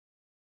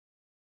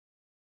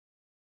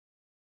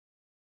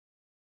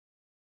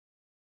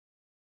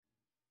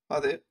Hi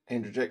there,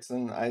 Andrew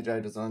Jackson,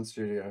 AJ Design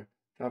Studio.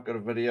 I've got a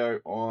video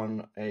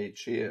on a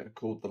chair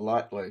called the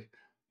Lightly,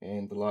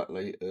 and the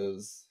Lightly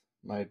is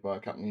made by a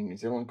company in New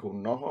Zealand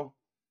called Noho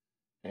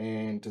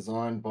and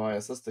designed by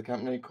a sister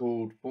company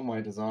called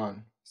Formway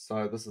Design.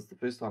 So this is the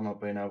first time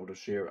I've been able to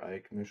share a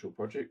commercial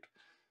project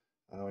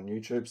on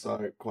YouTube,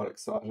 so quite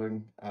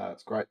exciting.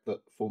 It's great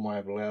that Formway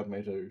have allowed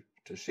me to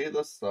share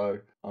this, so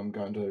I'm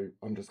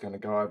just going to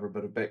go over a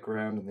bit of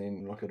background and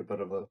then look at a bit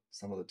of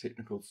some of the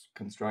technical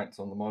constraints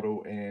on the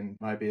model and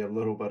maybe a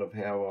little bit of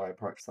how I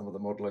approach some of the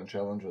modeling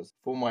challenges.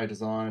 Formway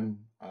Design,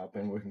 I've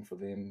been working for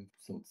them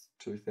since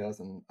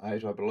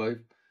 2008, I believe.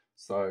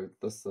 So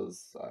this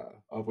is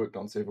I've worked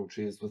on several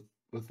chairs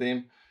with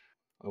them.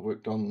 I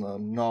worked on the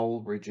null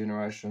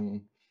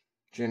regeneration,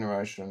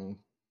 generation,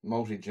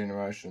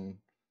 multi-generation,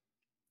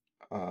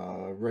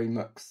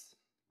 remix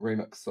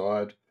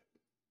side.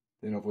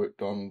 Then I've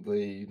worked on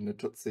the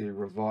Natutsi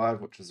Revive,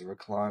 which is a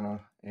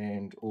recliner,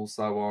 and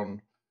also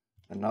on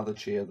another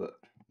chair that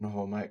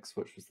Noho makes,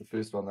 which was the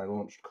first one they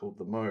launched, called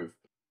the Move.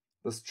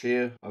 This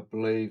chair, I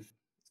believe,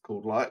 it's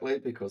called Lightly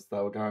because they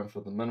were going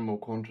for the minimal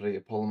quantity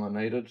of polymer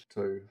needed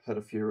to hit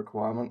a few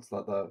requirements,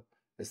 like the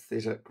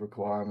aesthetic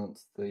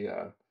requirements,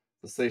 the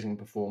seating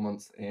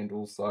performance, and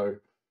also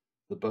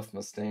the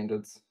BIFMA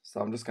standards.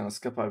 So I'm just going to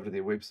skip over to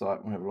their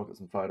website and have a look at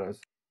some photos.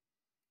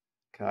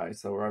 Okay,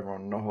 so we're over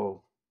on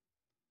Noho.co.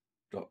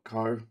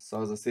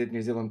 So as I said,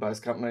 New Zealand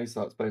based company,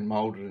 so it's been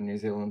moulded in New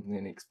Zealand and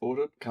then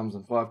exported. Comes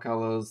in 5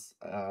 colours,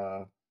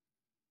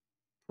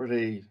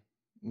 pretty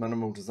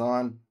minimal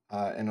design,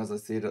 and as I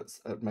said,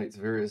 it meets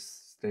various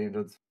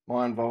standards.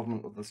 My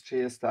involvement with this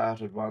chair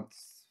started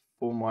once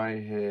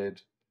Formway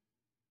had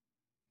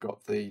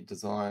got the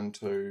design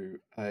to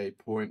a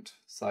point,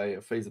 say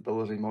a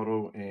feasibility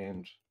model,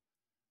 and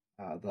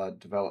they'd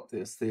developed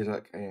the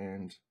aesthetic,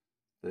 and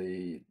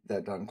they'd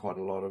done quite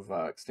a lot of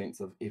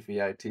extensive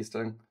FEA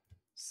testing,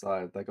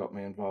 so they got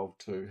me involved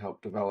to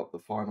help develop the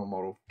final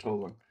model for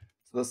tooling.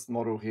 So this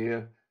model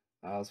here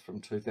is from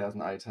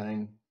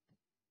 2018.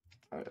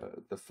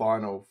 The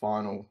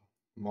final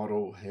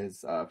model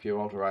has a few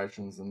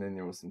alterations, and then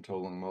there were some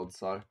tooling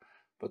mods,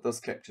 but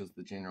this captures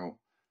the general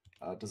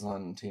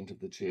design intent of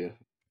the chair.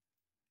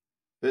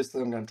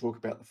 Firstly, I'm going to talk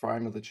about the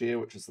frame of the chair,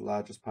 which is the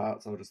largest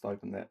part, so I'll just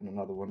open that in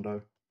another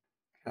window.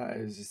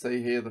 Okay, as you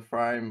see here, the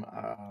frame,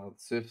 the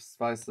surface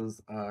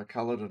faces are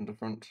coloured in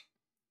different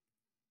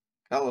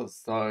colours,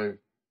 so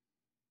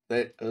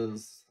that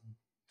is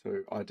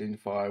to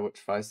identify which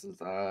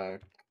faces are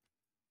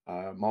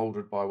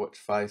moulded by which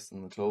face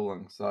in the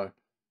tooling. So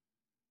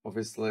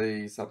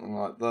obviously something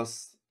like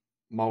this,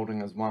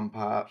 moulding is one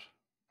part,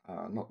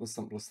 not the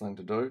simplest thing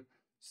to do.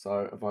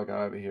 So if I go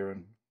over here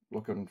and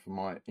looking for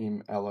my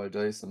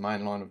MLOD, so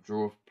main line of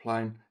draw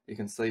plane, you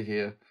can see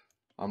here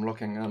I'm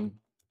looking in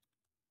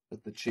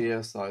at the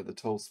chair, so the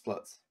tool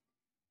splits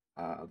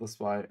this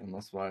way and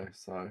this way,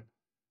 so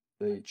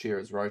the chair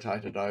is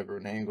rotated over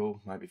an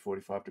angle, maybe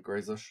 45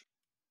 degrees-ish.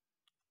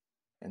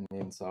 And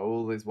then so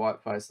all these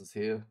white faces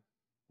here,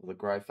 or the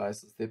grey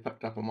faces, they're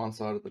picked up on one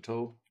side of the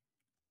tool,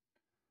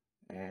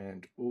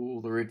 and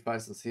all the red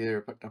faces here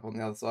are picked up on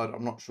the other side.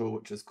 I'm not sure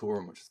which is core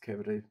and which is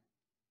cavity.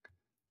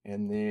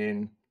 And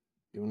then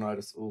you'll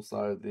notice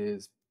also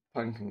there's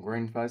pink and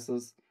green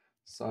faces,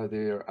 so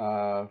there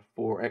are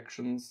 4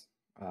 actions,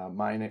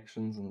 main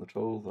actions in the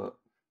tool that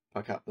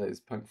pick up these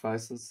pink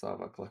faces. So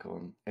if I click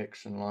on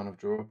action line of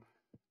draw,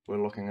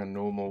 we're looking in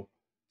normal,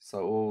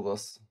 so all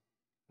this,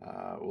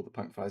 all the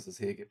pink faces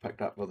here get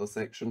picked up with this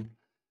action.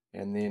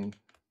 And then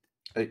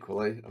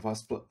equally, if I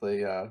split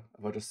the,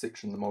 if I just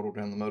section the model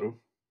down the middle,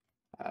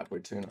 if we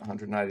turn it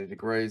 180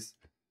 degrees,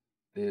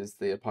 there's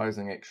the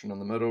opposing action in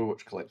the middle,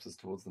 which collapses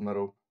towards the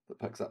middle, that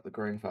picks up the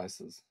green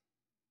faces.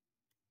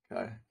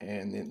 Okay,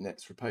 and then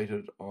that's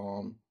repeated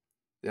on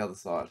the other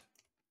side.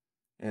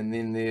 And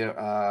then there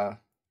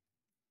are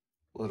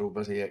little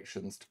bitty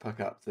actions to pick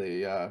up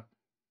the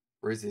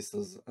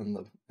recesses in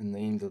the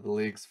end of the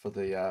legs for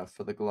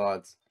the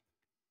glides.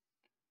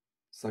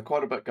 So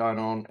quite a bit going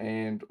on,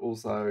 and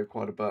also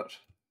quite a bit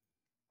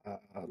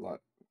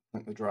like, I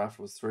think the draft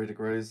was 3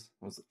 degrees,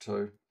 was it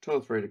 2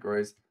 or 3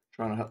 degrees,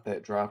 trying to hit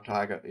that draft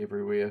target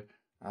everywhere.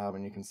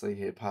 And you can see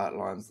here part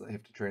lines that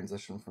have to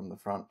transition from the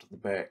front to the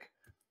back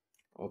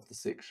of the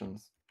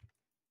sections.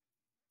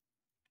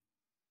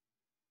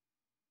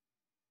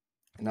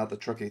 And other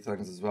tricky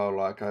things as well,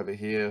 like over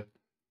here,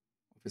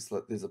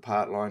 obviously there's a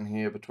part line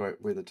here between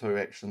where the 2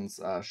 actions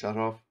shut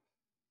off,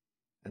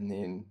 and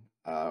then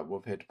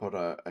we've had to put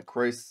a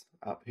crease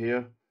up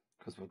here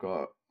because we've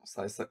got,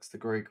 say,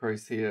 6-degree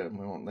crease here, and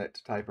we want that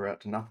to taper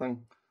out to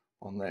nothing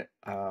on that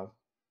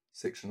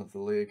section of the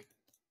leg,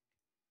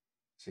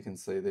 as you can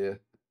see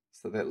there.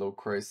 So that little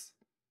crease,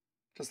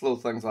 just little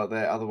things like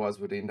that, otherwise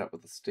we'd end up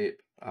with a step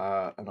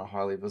in a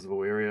highly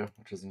visible area,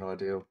 which isn't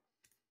ideal.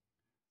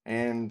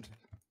 And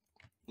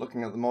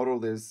looking at the model,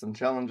 there's some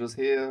challenges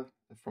here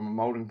from a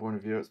moulding point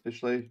of view,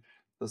 especially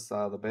this,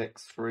 the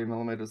back's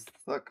 3mm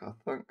thick, I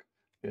think.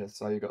 Yeah,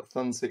 so you've got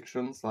thin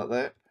sections like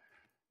that,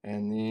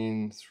 and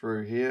then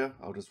through here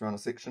I'll just run a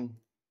section,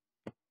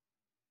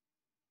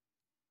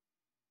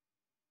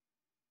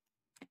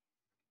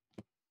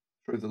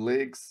 through the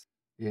legs,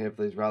 you have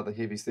these rather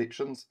heavy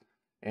sections,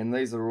 and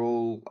these are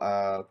all,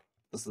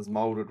 this is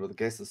moulded with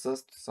gas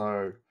assist,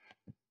 so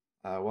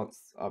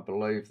once, I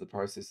believe the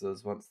process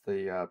is, once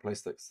the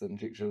plastic's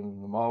injected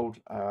in the mould,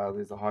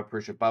 there's a high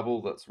pressure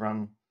bubble that's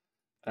run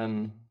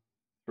in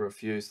through a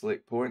few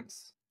select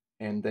points,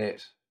 and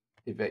that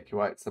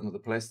evacuates some of the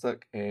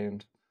plastic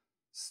and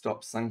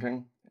stops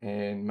sinking,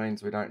 and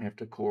means we don't have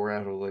to core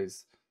out all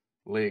these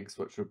legs,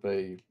 which would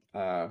be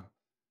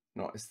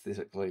not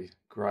aesthetically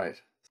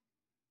great.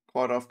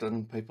 Quite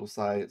often people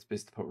say it's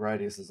best to put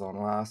radiuses on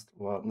last.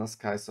 Well, in this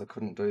case I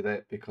couldn't do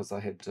that because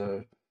I had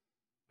to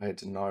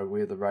know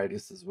where the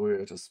radiuses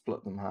were to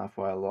split them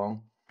halfway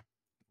along.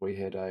 We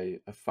had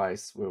a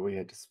face where we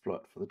had to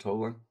split for the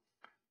tooling.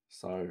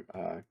 So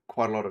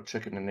quite a lot of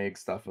chicken and egg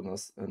stuff in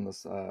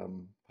this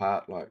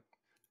part, like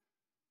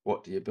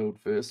what do you build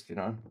first, you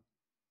know?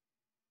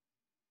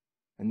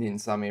 And then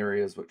some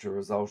areas which are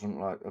resultant,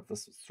 like if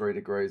this was 3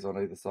 degrees on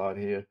either side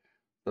here,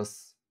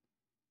 this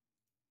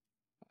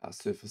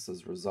surface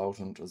is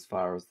resultant as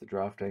far as the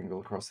draft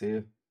angle across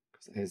here,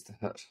 because it has to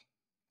hit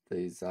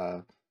these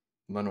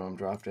minimum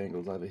draft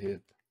angles over here.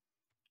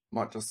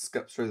 Might just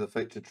skip through the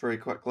feature tree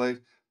quickly.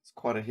 It's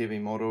quite a heavy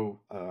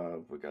model.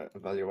 We go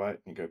evaluate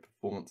and you go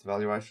performance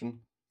evaluation.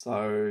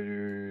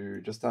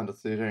 So just under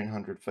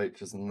 1,300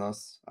 features in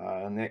this.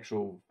 In the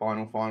actual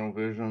final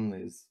version,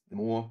 there's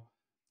more.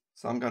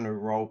 So I'm going to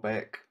roll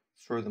back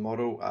through the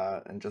model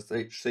in just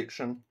each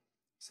section.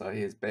 So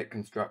here's back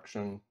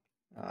construction,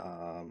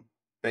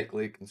 back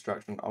leg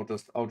construction. I'll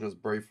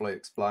just briefly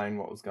explain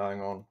what was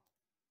going on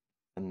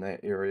in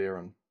that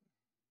area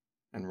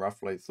and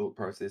roughly thought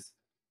process.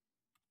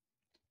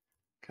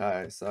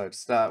 Okay, so to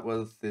start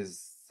with,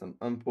 there's some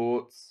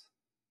imports,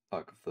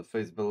 like the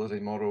feasibility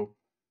model,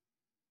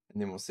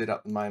 and then we'll set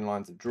up the main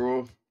lines of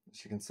draw,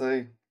 as you can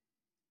see,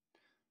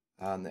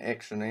 and the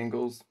action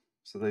angles.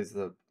 So these are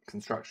the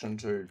construction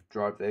to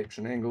drive the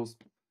action angles.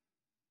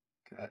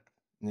 Okay,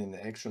 and then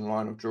the action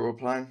line of draw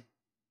plane,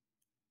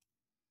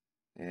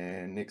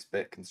 and next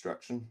back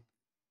construction.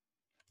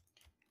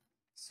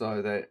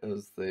 So that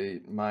is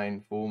the main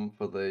form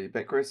for the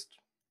backrest.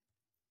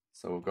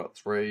 So we've got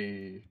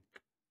 3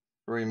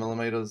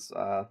 millimeters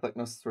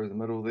thickness through the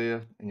middle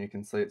there, and you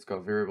can see it's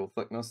got variable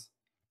thickness.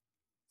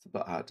 It's a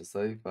bit hard to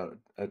see, but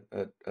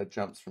it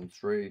jumps from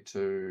 3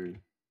 to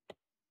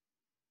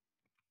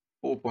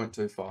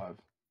 4.25.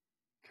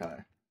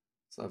 Okay,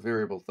 so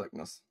variable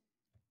thickness.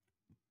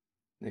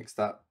 Next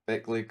up,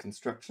 back leg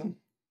construction.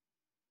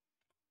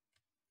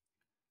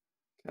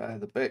 Okay,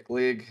 the back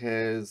leg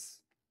has,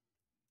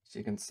 as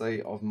you can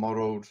see, I've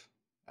modelled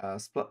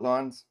split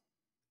lines,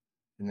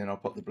 and then I'll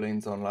put the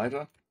blends on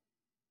later.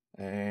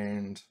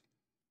 And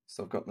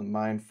so I've got the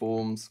main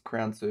forms,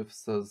 crown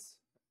surfaces,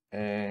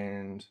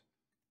 and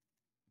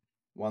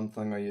one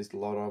thing I used a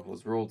lot of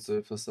was ruled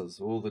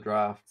surfaces. All the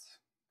drafts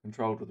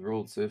controlled with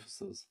ruled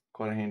surfaces.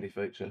 Quite a handy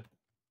feature.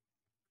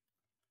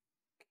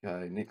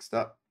 Okay, next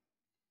up,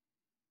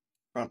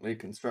 front leg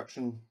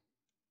construction.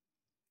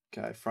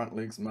 Okay, front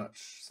leg's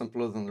much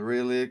simpler than the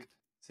rear leg.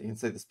 So you can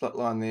see the split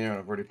line there, and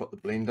I've already put the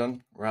blend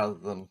in, rather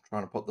than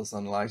trying to put this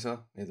in later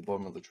near the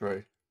bottom of the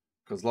tree,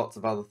 because lots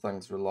of other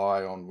things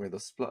rely on where the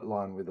split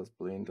line, where this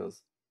blend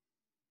is.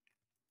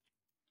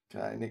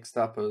 Okay, next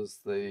up is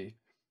the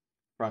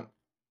front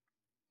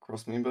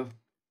cross member.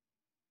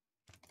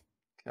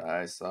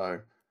 Okay,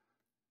 so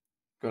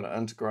got to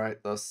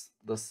integrate this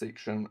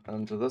section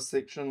into this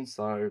section.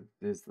 So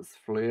there's this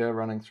flare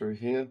running through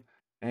here,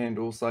 and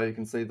also you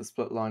can see the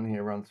split line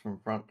here runs from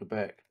front to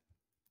back.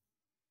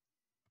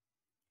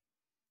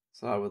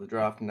 So with the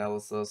draft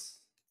analysis,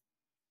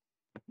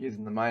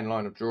 using the main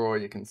line of draw,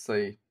 you can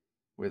see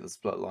where the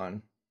split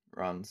line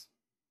runs.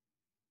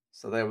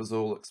 So that was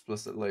all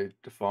explicitly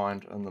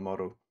defined in the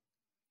model.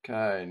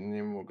 Okay, and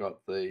then we've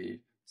got the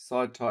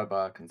side tie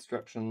bar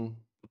construction.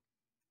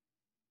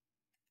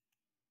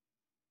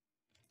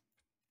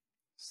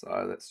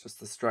 So that's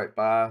just a straight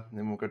bar, and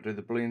then we're going to do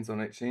the blends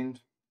on each end.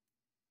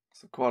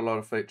 So quite a lot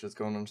of features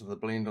gone into the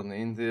blend on the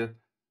end there.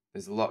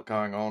 There's a lot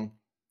going on.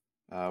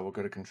 We're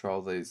going to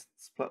control these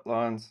split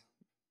lines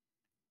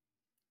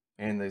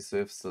and these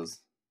surfaces.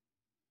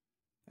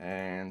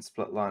 And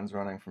split lines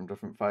running from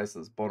different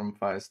faces, bottom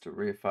face to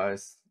rear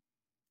face.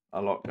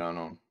 A lot going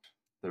on.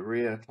 The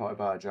rear tie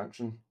bar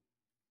junction.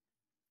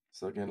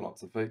 So again,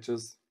 lots of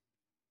features.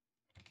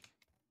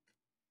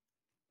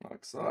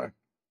 Like so.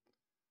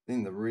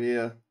 Then the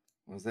rear,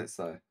 what does that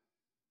say?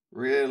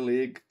 Rear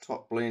leg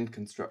top blend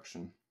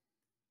construction.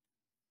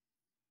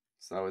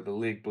 So the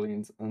leg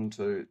blends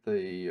into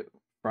the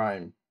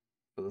frame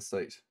for the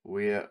seat,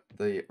 where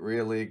the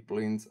rear leg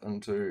blends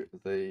into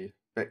the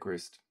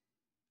backrest.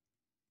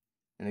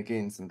 And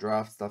again, some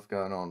draft stuff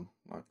going on,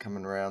 like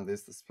coming around,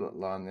 there's the split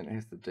line, then it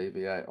has to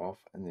deviate off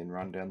and then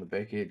run down the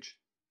back edge.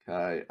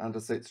 Okay, under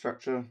seat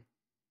structure,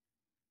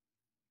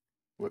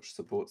 which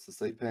supports the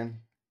seat pan.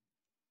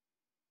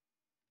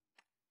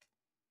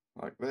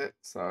 Like that,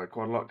 so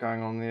quite a lot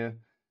going on there.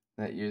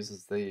 That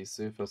uses the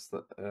surface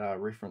that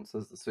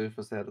references the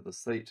surface out of the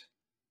seat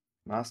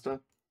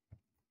master.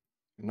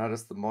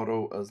 Notice the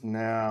model is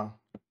now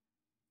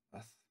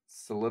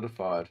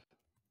solidified.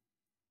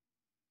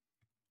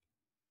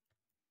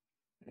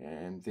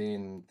 And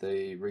then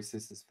the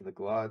recesses for the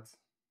glides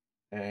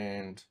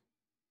and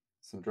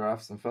some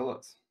drafts and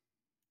fillets.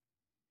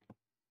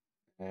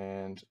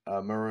 And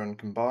mirror and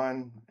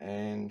combine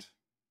and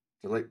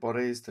delete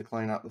bodies to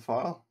clean up the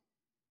file.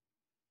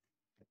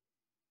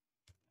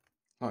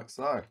 Like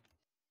so.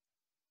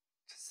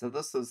 So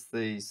this is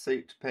the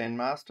seat pan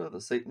master,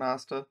 the seat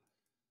master,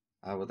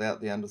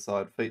 without the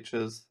underside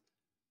features.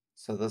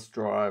 So this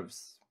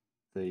drives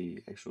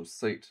the actual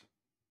seat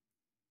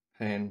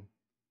pan,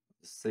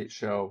 the seat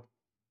shell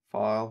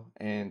file,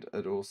 and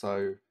it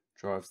also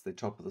drives the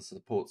top of the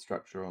support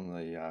structure on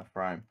the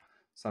frame.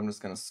 So I'm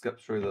just going to skip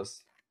through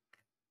this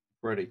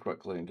pretty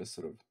quickly and just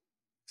sort of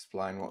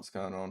explain what's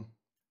going on.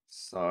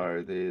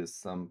 So there's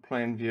some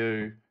plan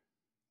view,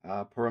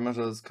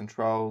 perimeters,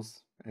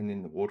 controls, and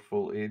then the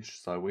waterfall edge,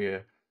 so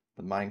where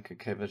the main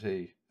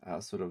concavity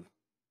sort of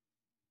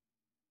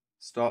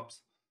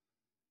stops.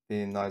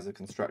 Then those are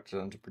constructed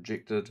into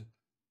projected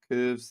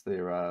curves.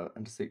 They're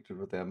intersected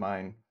with our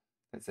main,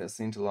 that's our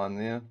center line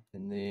there,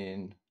 and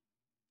then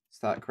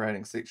start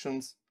creating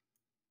sections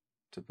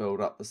to build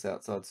up this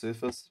outside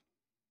surface.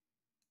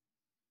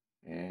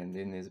 And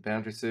then there's a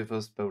boundary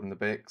surface, building the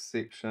back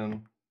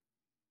section,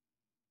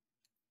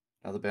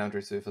 another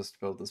boundary surface to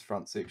build this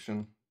front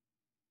section,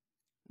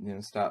 and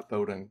then start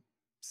building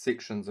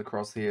sections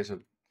across here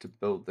to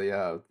build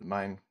the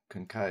main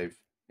concave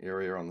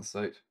area on the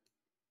seat.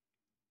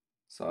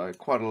 So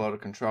quite a lot of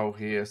control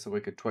here, so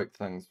we could tweak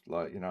things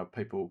like,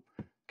 people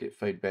get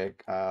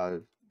feedback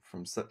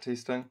from sit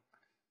testing,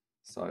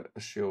 so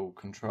initial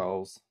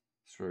controls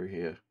through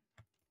here,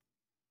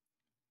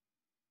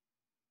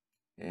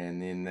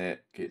 and then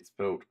that gets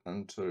built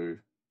into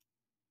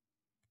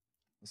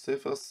the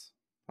surface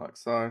like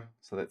so.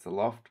 So that's a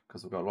loft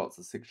because we've got lots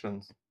of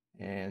sections,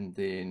 and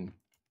then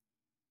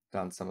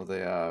done some of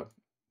the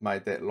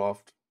made that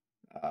loft,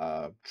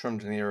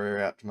 trimmed an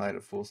area out to make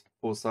it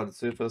four-sided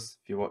surface.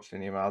 If you watched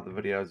any of my other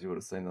videos, you would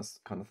have seen this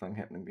kind of thing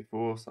happening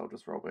before, so I'll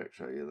just roll back,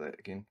 show you that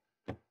again.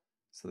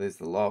 So there's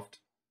the loft,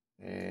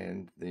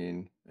 and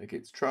then it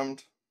gets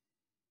trimmed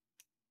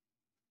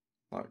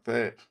like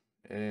that,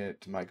 and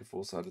to make a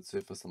four-sided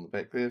surface on the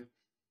back there.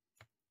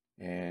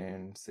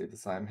 And see, the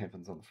same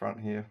happens on the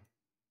front here.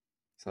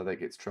 So that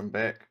gets trimmed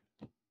back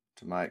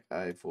to make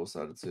a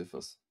four-sided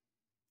surface.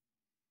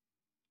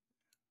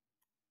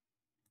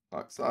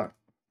 Like so.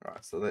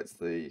 Right, so that's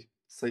the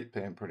seat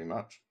pan pretty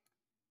much.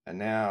 And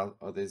now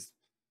there's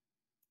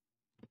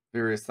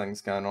various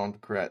things going on to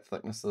create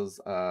thicknesses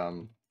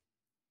and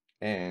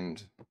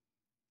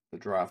the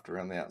draft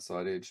around the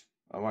outside edge.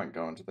 I won't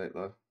go into that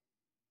though.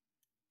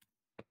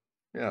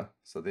 Yeah,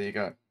 so there you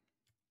go.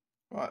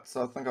 Right,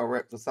 so I think I'll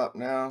wrap this up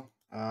now.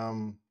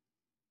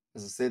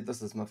 As I said,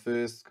 this is my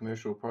first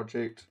commercial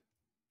project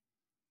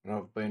that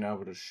I've been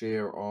able to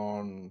share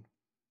on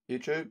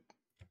YouTube,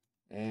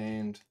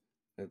 and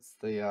it's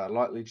the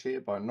Lightly chair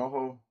by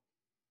Noho,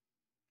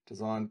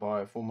 designed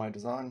by Formway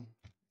Design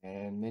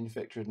and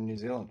manufactured in New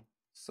Zealand.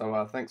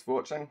 So thanks for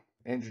watching.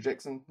 Andrew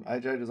Jackson,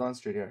 AJ Design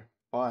Studio.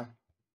 Bye.